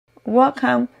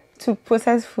Welcome to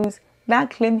processed foods that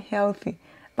claim healthy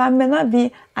but may not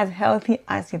be as healthy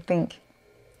as you think.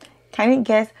 Can you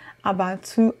guess about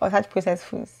 2 of such processed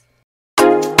foods?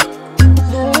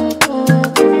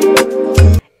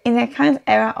 In the current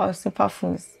era of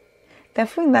superfoods, the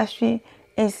food industry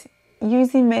is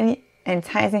using many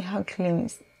enticing health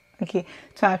claims, to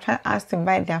attract us to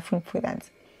buy their food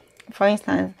products. For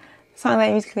instance, some of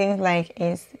them use claims like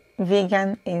it's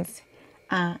vegan, it's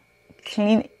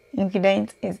clean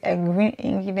ingredient, it's a green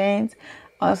ingredient.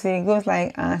 Also, it goes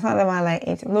like some of them are like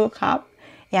it's low carb,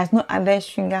 it has no added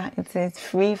sugar, it is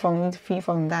free from it, free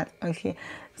from that.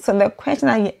 So the question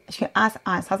that you should ask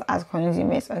ourselves as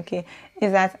consumers,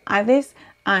 is that are these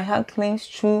health claims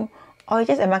true or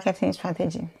just a marketing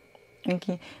strategy?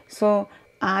 So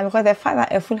because the fact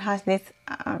that a food has this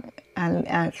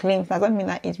claims doesn't mean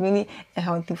that it's really a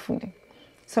healthy food.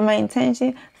 So my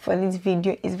intention for this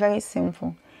video is very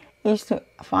simple. It's for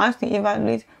us to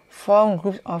evaluate 4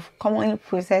 groups of commonly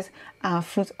processed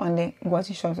foods on the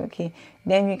grocery shops.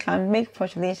 Then we can make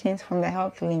postulations from the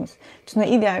health claims to know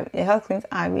if the health claims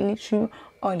are really true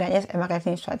or they're just a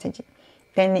marketing strategy.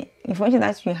 Then the information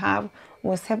that you have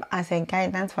will serve as a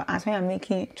guidance for us when you're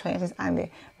making choices at the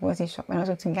grocery shop and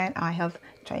also to guide our health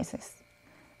choices.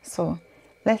 So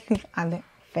let's look at the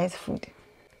first food.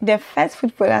 The first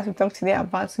food product we talk today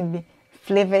about will be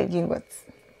flavored yogurts.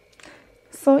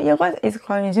 So yogurt is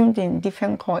consumed in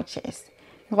different cultures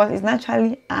because it's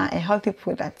naturally a healthy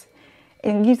product.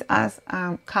 It gives us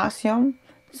calcium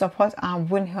to support our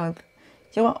bone health.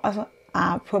 Yogurt also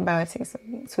are probiotics,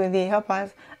 so they help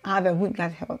us have a good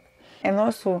gut health, and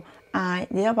also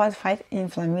they help us fight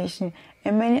inflammation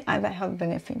and many other health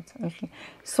benefits.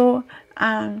 So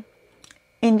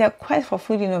in the quest for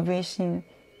food innovation,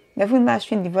 the food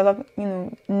industry developed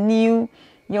new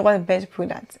yogurt-based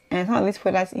products, and some of these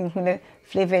products included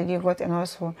flavored yogurt and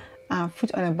also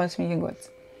fruit on the bottom yogurt.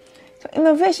 So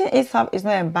innovation itself is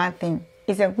not a bad thing;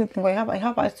 it's a good thing. It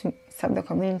helps us to serve the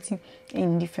community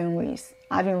in different ways.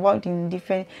 I've been involved in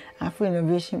different food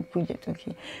innovation projects.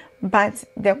 But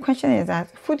the question is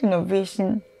that food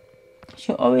innovation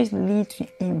should always lead to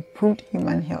improved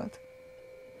human health.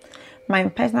 My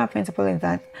personal principle is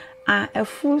that a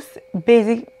food's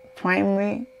basic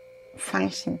primary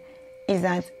function is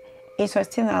that it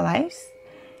sustains our lives,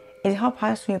 it helps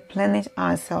us to replenish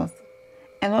ourselves,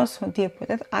 and also they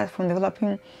protect us from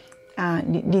developing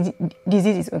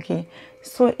diseases.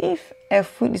 So if a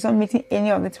food is not meeting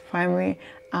any of its primary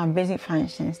basic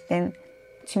functions, then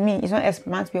to me it's not a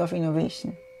smart way of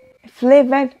innovation.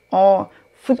 Flavored or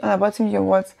fruit on the bottom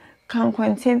yogurt can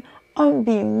contain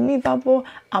unbelievable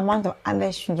amount of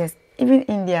added sugars, even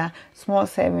in their small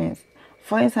servings.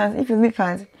 For instance, if you look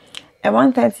at a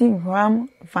 130-gram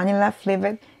vanilla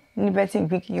flavored Liberty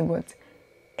Greek yogurt,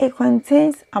 it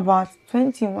contains about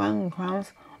 21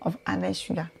 grams of added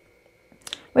sugar,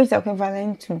 which is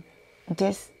equivalent to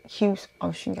this cubes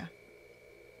of sugar.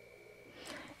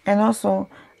 And also,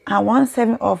 1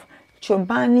 serving of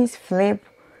Chobani's Flip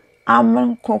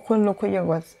Almond Cocoa Loco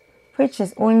yogurt, which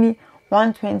is only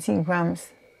 120 grams,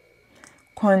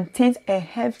 contains a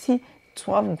hefty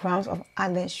 12 grams of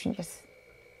added sugars.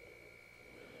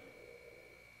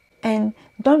 And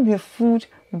don't be fooled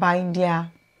by their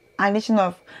addition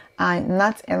of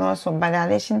nuts and also by the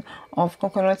addition of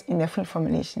coconut in the food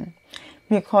formulation,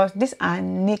 because these are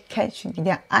naked sugars. They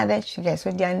are added sugars,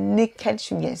 so they are naked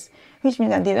sugars, which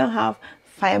means that they don't have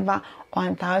fiber or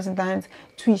antioxidants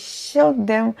to shield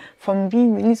them from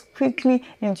being released quickly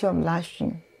into your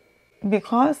bloodstream,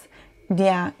 because they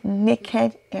are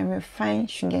naked and refined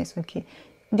sugars.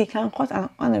 They can cause an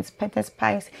unexpected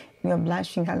spikes in your blood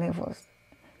sugar levels,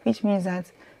 which means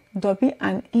that there'll be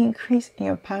an increase in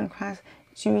your pancreas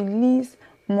to release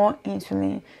more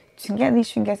insulin to get these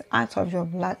sugars out of your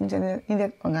blood into the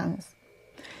needed organs.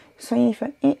 So if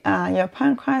your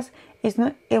pancreas is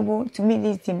not able to meet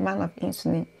this demand of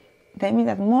insulin, that means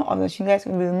that more of the sugars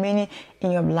will be remaining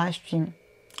in your bloodstream,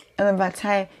 and over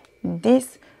time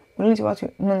this will lead to what is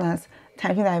known as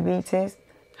type 2 diabetes,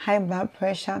 high blood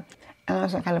pressure, and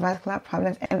also cardiovascular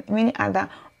problems and many other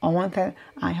unwanted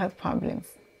health problems.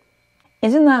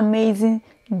 Isn't it amazing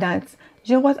that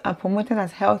yogurts are promoted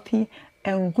as healthy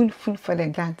and good food for the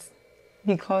gut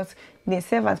because they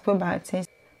serve as probiotics,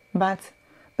 but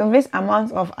with this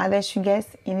amount of added sugars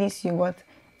in this yogurt,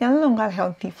 they are no longer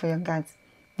healthy for your gut.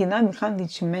 They now become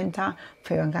detrimental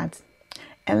for your gut.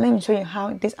 And let me show you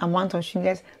how this amount of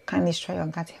sugars can destroy your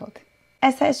gut health.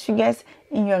 Excess sugars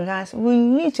in your gut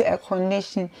will lead to a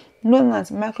condition known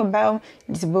as microbiome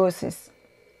dysbiosis.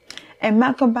 And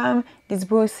microbiome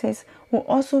dysbiosis will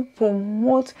also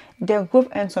promote the growth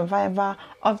and survival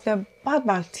of the bad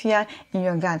bacteria in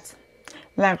your gut,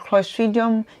 like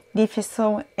Clostridium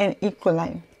difficile and E.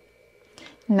 coli.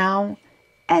 Now,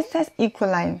 excess E.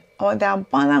 coli or the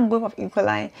abundant growth of E.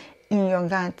 coli in your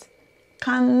gut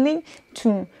can lead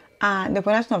to the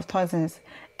production of toxins.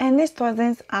 And these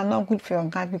toxins are not good for your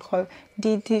gut because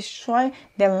they destroy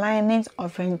the linings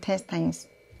of your intestines.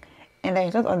 And the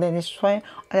result of the destroying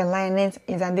of the linings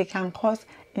is that they can cause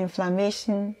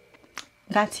inflammation,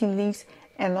 gutty leaks,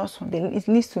 and also it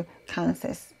leads to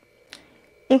cancers.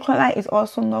 E. coli is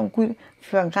also not good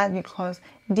for your gut because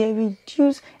they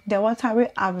reduce the watery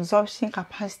absorption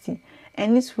capacity,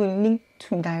 and this will lead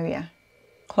to diarrhea.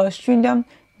 Clostridium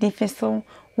difficile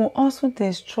will also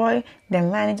destroy the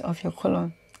linings of your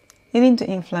colon, leading to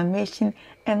inflammation,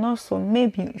 and also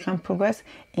maybe you can progress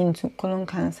into colon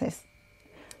cancers.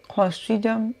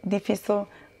 Clostridium difficile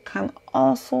can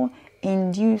also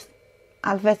induce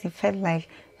adverse effects like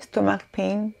stomach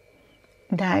pain,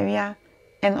 diarrhea,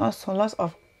 and also loss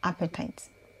of appetite.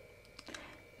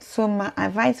 So my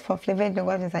advice for flavored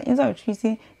yogurt is that instead of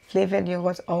choosing flavored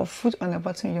yogurt or fruit on the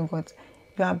bottom yogurt,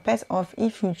 you are best off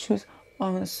if you choose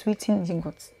unsweetened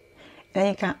yogurt. Then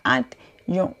you can add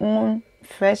your own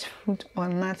fresh fruit or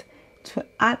nut to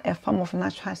add a form of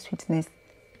natural sweetness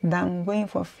than going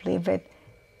for flavored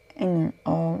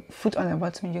or fruit on the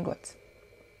bottom yogurt.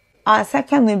 Our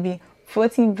second will be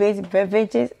protein-based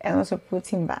beverages and also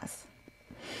protein bars.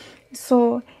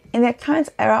 So in the current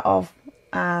era of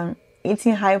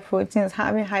eating high proteins,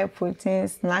 having high protein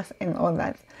snacks and all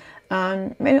that,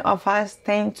 many of us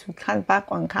tend to cut back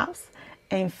on carbs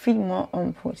and feed more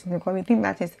on protein because we think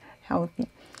that is healthy.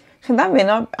 So that may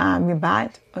not be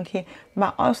bad, okay,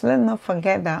 but also let's not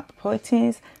forget that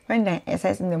proteins, when they're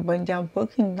excess in the body, they are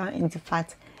broken down into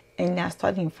fat and they are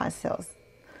stored in fat cells.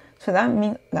 So that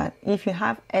means that if you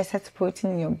have excess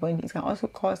protein in your body, it can also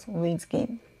cause weight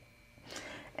gain.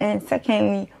 And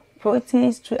secondly,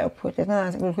 proteins through a process known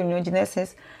as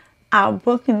gluconeogenesis are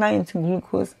broken down into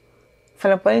glucose for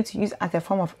the body to use as a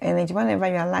form of energy whenever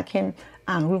you are lacking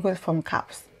glucose from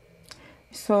carbs.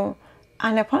 So,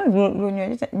 and the point of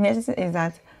gluconeogenesis is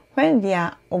that when they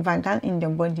are overdone in the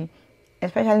body,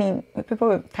 especially in people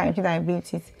with type 2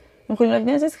 diabetes,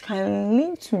 gluconeogenesis can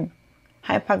lead to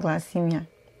hyperglycemia.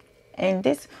 And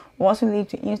this will also lead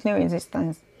to insulin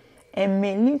resistance and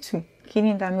may lead to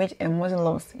kidney damage and muscle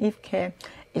loss if care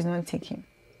is not taken.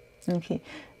 Okay,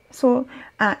 so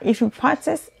if you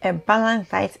practice a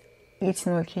balanced diet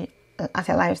eating, okay, as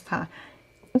a lifestyle,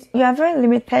 you are very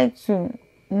limited to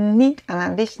need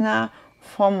an additional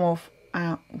form of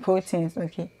proteins,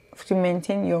 okay, to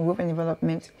maintain your growth and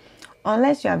development,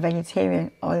 unless you are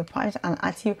vegetarian or you practice an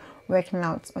active working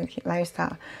out, okay,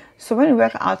 lifestyle. So when you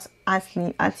work out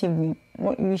actively,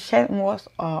 you shed most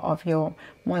of your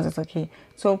muscles, okay.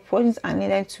 So proteins are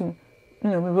needed to, be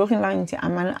broken down into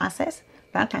amino acids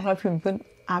that can help you build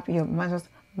up your muscles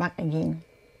back again.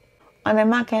 On the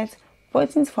market,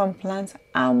 proteins from plants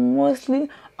are mostly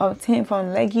obtained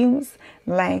from legumes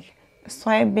like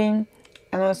soybean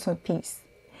and also peas.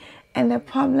 And the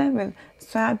problem with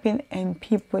soybean and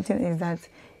pea protein is that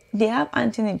they have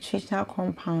anti-nutritional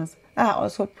compounds that are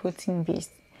also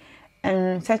protein-based,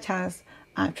 and such as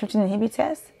tryptophan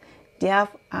inhibitors. They have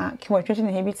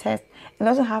chemotrypsin inhibitors and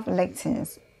also have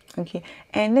lectins. Okay,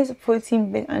 and this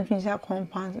protein-based anti-nutritional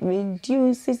compounds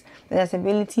reduces the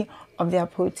digestibility of their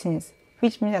proteins,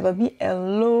 which means that there will be a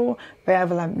low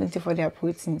bioavailability for their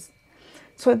proteins.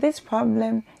 So this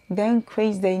problem then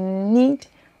creates the need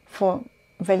for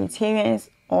vegetarians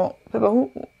or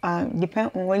people who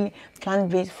depend on only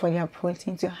plant-based for their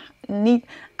protein to need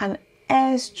an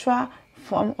extra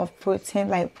form of protein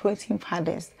like protein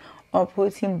powders or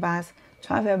protein bars to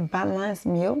have a balanced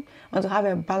meal and to have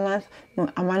a balanced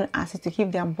amino acids to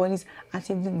keep their bodies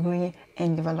actively growing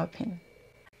and developing.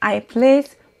 I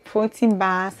place protein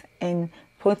bars and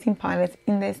protein powders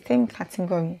in the same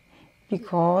category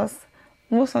because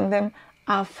most of them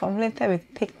are formulated with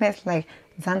thickness like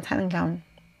xanthan gum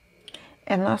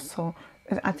and also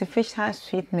with artificial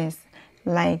sweetness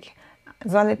like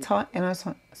xylitol and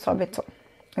also sorbitol.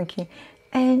 Okay,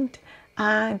 and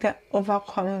the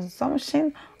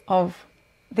overconsumption of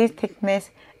this thickness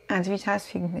and artificial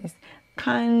sweetness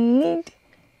can lead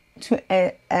to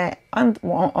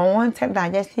unwanted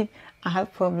digestive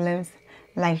health problems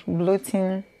like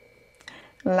bloating,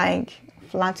 like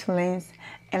flatulence,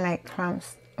 and like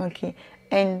cramps. Okay,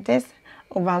 and this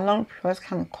over long periods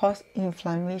can cause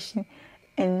inflammation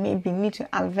and maybe lead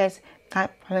to adverse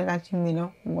gut problems that you may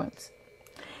not want.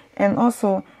 And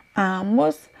also,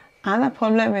 most Another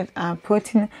problem with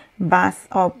protein bars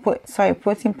or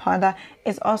protein powder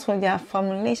is also their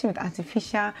formulation with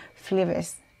artificial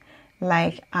flavors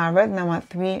like red number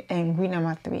 3 and green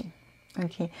number 3.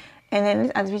 Okay, and then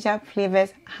these artificial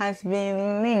flavors has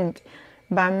been linked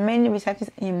by many researchers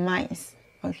in mice.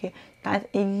 Okay, that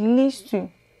it leads to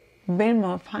brain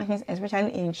malfunctions,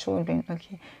 especially in children.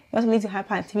 Okay, it also leads to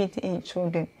hyperactivity in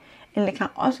children, and they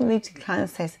can also lead to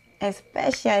cancers,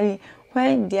 especially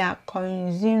when they are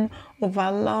consumed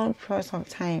over long periods of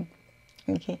time.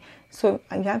 Okay, so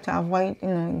you have to avoid,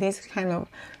 this kind of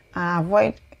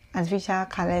avoid artificial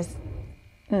colors,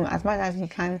 as much as you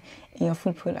can in your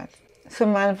food products. So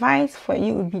my advice for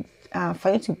you would be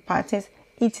for you to practice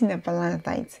eating a balanced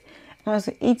diet, and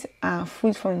also eat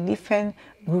food from different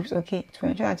groups. Okay, to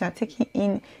ensure that you are taking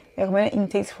in recommended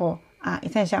intakes for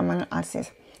essential amino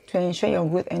acids to ensure your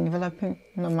growth and developing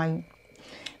normally.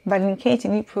 But in case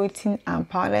you need protein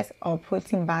powders or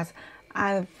protein bars,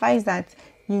 I advise that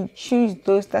you choose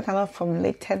those that are not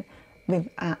formulated with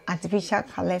artificial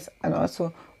colors and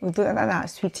also with those that are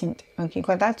sweetened. Okay,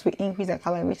 because that will increase the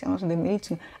calories and also they may lead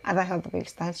to other health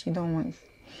risks that you don't want.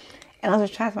 And also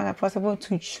try as much as possible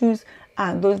to choose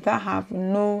those that have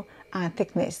no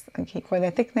thickness. Okay, because the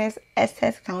thickness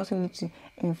excess can also lead to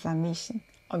inflammation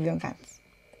of your guts.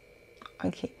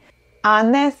 Okay, our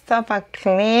next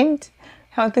self-acclaimed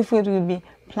healthy food will be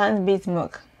plant-based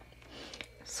milk.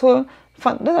 So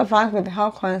for those of us with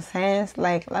health concerns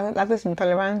like lactose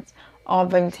intolerance or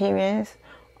vegetarians,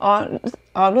 or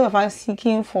those of us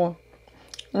seeking for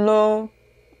low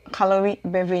calorie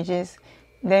beverages,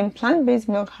 then plant-based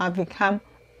milk have become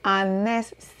our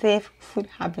next safe food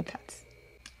habitat.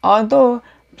 Although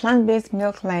plant-based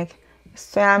milk like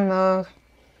soya milk,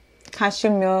 cashew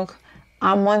milk,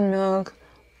 almond milk,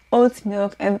 oat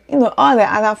milk, and all the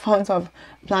other forms of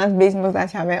plant-based milk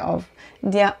that you're aware of,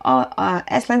 they are all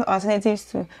excellent alternatives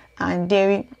to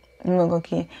dairy milk.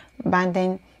 Okay, but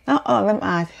then not all of them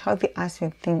are as healthy as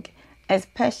you think,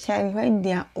 especially when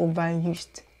they are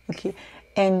overused. Okay,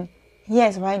 and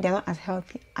here's why they're not as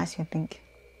healthy as you think.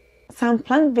 Some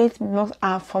plant-based milks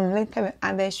are formulated with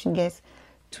added sugars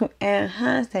to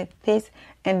enhance the taste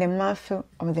and the mouthfeel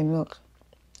of the milk.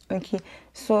 Okay,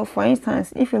 so for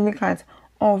instance, if you look at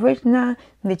original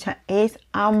Nature Ace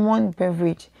almond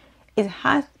beverage, it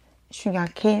has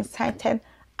sugarcane cited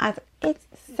as its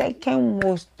second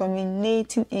most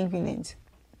dominating ingredient.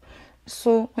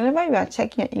 So whenever you are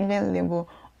checking your ingredient label,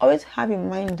 always have in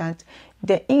mind that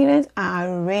the ingredients are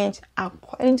arranged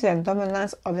according to the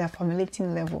dominance of their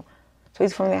formulating level. So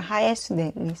it's from the highest to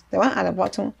the least. The one at the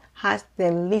bottom has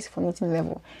the least formulating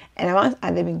level, and the one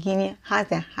at the beginning has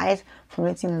the highest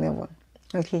formulating level.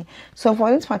 Okay, so for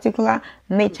this particular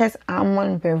Nature's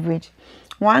almond beverage,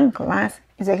 1 glass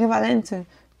is equivalent to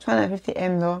 250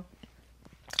 ml,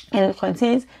 and it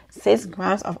contains 6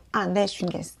 grams of added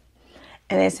sugars,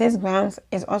 and the 6 grams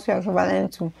is also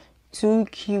equivalent to 2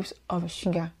 cubes of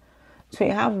sugar. So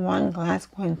you have 1 glass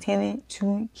containing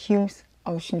 2 cubes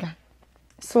of sugar.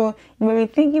 So you may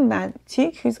be thinking that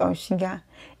 2 cubes of sugar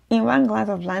in 1 glass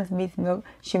of plant-based milk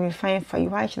should be fine for you.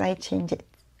 Why should I change it?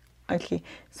 Okay,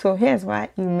 so here's why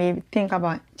you may think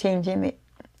about changing it.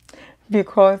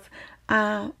 Because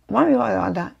one way or the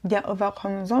other, their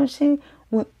overconsumption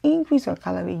will increase your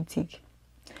calorie intake.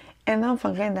 And don't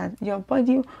forget that your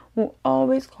body will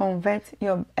always convert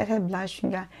your excess blood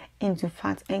sugar into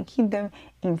fat and keep them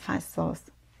in fat cells,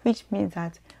 which means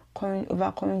that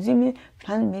over-consuming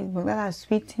plant-based milk that are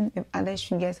sweetened with other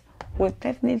sugars will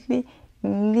definitely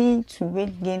lead to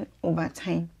weight gain over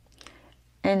time.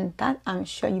 And that, I'm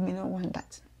sure you may not want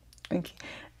that. Okay,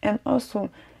 and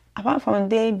also apart from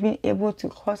they being able to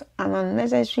cause an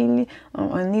unnecessarily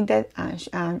unneeded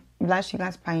blood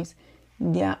sugar spikes,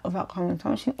 their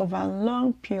overconsumption over a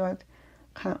long period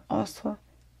can also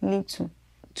lead to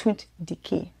tooth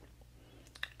decay.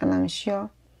 And I'm sure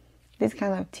this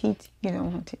kind of teeth, you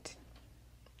don't want it.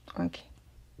 Okay.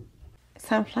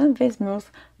 Some plant-based milks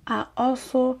are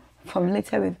also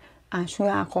formulated with sugar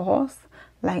alcohols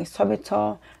like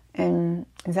sorbitol and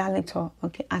xylitol,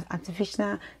 okay, as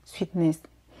artificial sweeteners.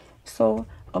 So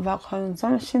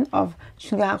overconsumption of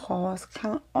sugar alcohols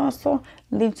can also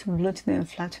lead to bloating and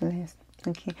flatulence.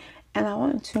 Okay, and I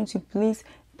want you to please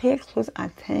pay close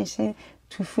attention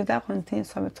to food that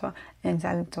contains sorbitol and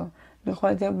xylitol,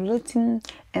 because the bloating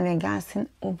and the gassing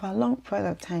over a long period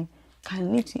of time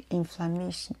can lead to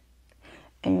inflammation,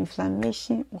 and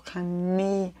inflammation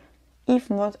may, if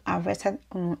not arrested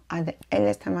at the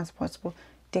earliest time as possible,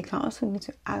 they can also lead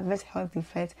to adverse health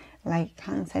effects like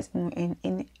cancers and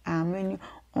many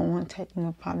unwanted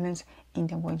problems in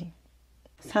the body.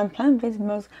 Some plant-based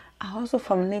milks are also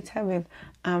formulated with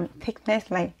thickeners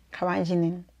like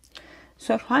carrageenan.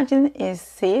 So carrageenan is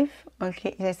safe,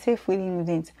 okay, it's a safe food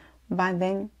ingredient, but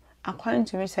then according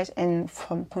to research and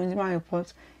from consumer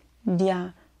reports,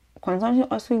 their consumption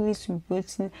also leads to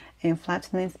bloating and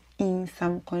flatness in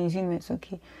some consumers,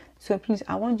 okay. So please,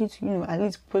 I want you to, at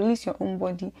least police your own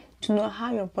body to know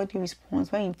how your body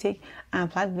responds when you take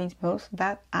plant-based milks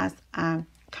that has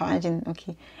carrageenan,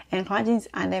 okay. And carrageenan is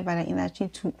added by the industry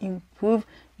to improve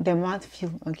the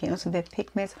mouthfeel, okay, also the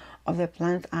thickness of the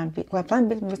plant. Well,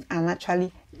 plant-based milks are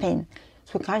naturally thin,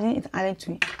 so carrageenan is added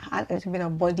to add a little bit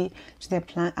of body to the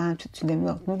plant to the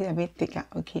milk, make it a bit thicker,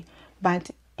 okay.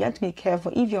 But you have to be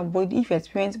careful if you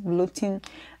experience bloating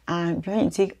when you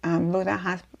take milk that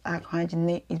has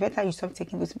carrageenan. It's better you stop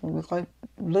taking those milk, because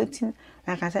bloating,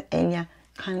 like I said earlier,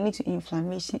 can lead to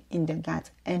inflammation in the gut,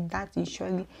 and that you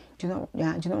surely do not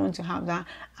want to have that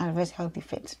adverse health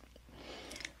effect.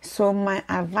 So my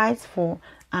advice for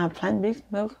plant-based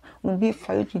milk would be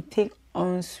for you to take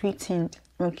unsweetened,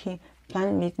 okay,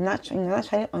 plant-based,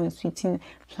 naturally unsweetened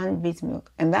plant-based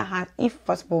milk, and that has, if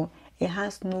possible, it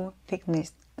has no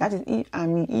thickness. That is if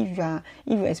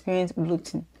you experience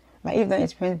bloating. But if you don't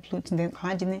experience bloating, then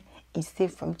carrageenan is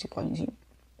safe for you to consume.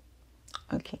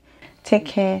 Okay, take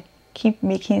care. Keep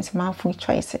making smart food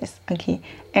choices. Okay,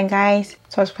 and guys,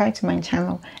 subscribe to my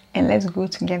channel and let's go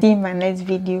together. See you in my next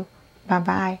video. Bye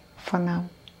bye for now.